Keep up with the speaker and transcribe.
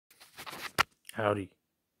Howdy.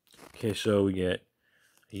 Okay, so we get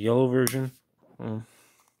a yellow version and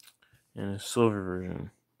a silver version.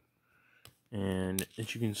 And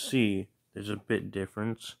as you can see, there's a bit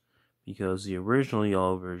difference because the original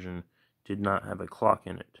yellow version did not have a clock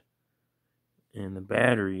in it. And the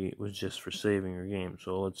battery was just for saving your game.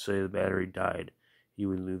 So let's say the battery died. You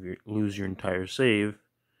would lose your entire save.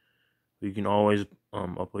 You can always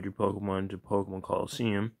upload your Pokemon to Pokemon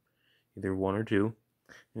Coliseum, either 1 or 2.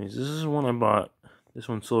 Anyways, this is one I bought. This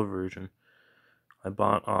one's silver version. I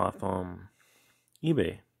bought off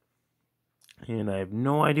eBay. And I have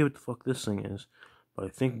no idea what the fuck this thing is. But I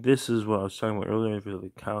think this is what I was talking about earlier for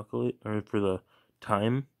the for the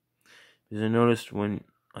time. Because I noticed when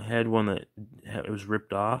I had one that it was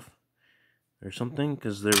ripped off or something,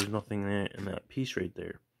 because there was nothing there in that piece right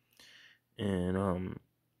there. And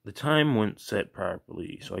the time wouldn't set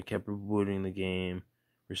properly, so I kept rebooting the game,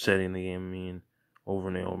 resetting the game, over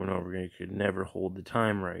and over and over again. It could never hold the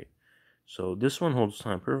time right. So this one holds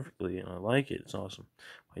time perfectly, and I like it. It's awesome.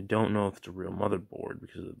 I don't know if it's a real motherboard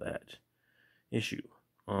because of that issue.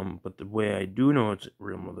 But the way I do know it's a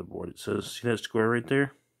real motherboard, it says, see that square right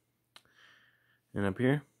there? And up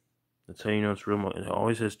here? That's how you know it's real. It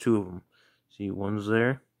always has 2 of them. See, one's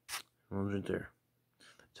there, one's right there.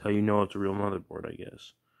 That's how you know it's a real motherboard, I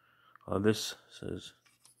guess. This says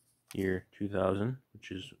year 2000,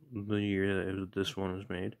 which is the year that this one was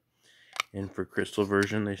made. And for Crystal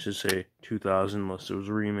version, they should say 2000 unless it was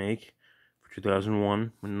a remake for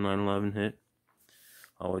 2001 when 9/11 hit.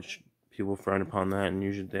 Which people frowned upon that, and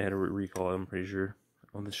usually they had a recall, I'm pretty sure.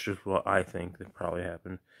 Well, this is just what I think that probably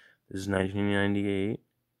happened. This is 1998.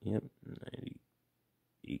 Yep,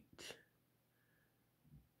 98.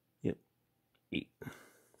 Yep, 8.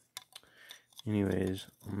 Anyways,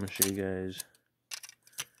 I'm going to show you guys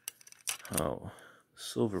how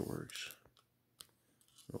silver works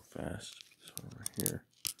real fast. This one right here.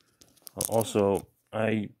 Also,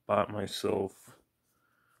 I bought myself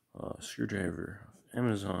a screwdriver off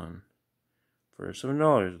Amazon for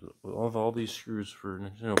 $7 with all these screws for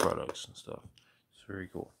Nintendo products and stuff. It's very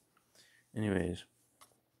cool. Anyways,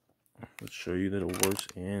 let's show you that it works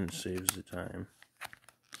and saves the time.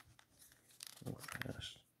 Real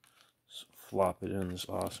fast. So flop it in this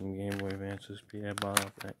awesome Game Boy Advance SP I bought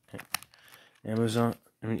off Amazon,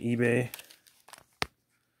 eBay.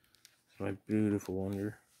 It's my beautiful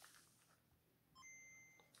wonder.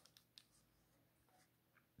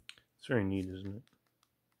 It's very neat, isn't it?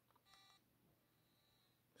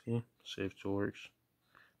 See? Save to works.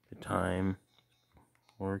 The time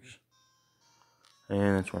works.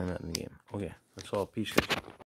 And that's where I'm at in the game. Okay, that's all. Peace, guys.